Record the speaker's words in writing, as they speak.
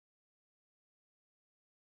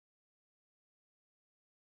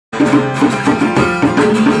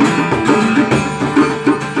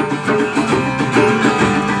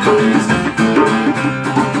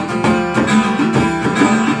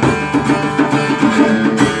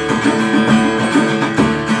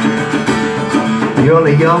You're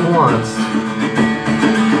only young once.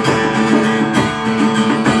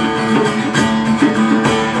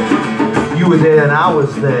 You were there and I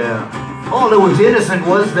was there. All that was innocent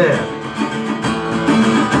was there.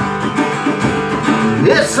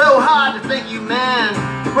 It's so hard to think you man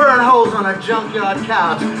burn holes on a junkyard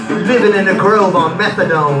couch, living in a grove on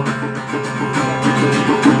methadone.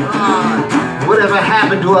 Whatever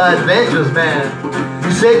happened to our adventures, man?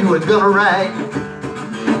 You said you were gonna write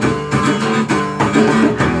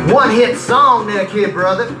one-hit song there, kid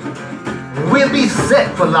brother. We'll be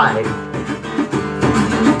set for life.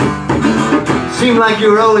 Seemed like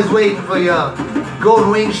you were always waiting for your golden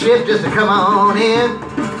wing ship just to come on in.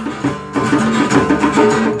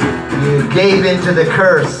 You gave in to the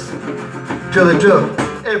curse till it took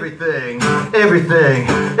everything, everything,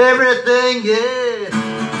 everything, yeah.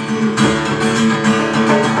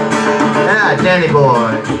 Ah, Danny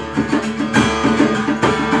boy.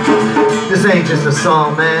 This ain't just a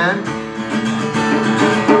song, man.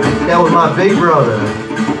 That was my big brother.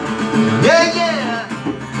 Yeah, yeah.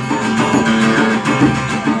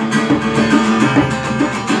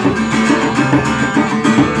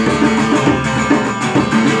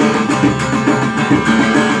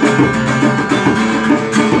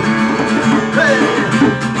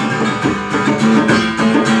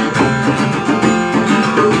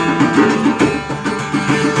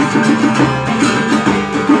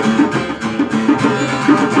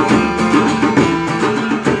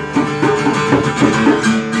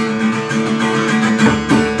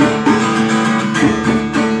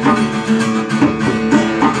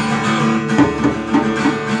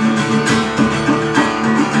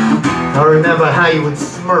 I remember how you would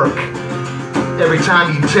smirk every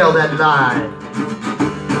time you tell that lie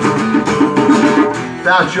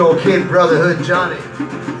about your kid brotherhood, Johnny.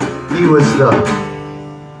 He was the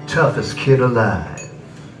toughest kid alive.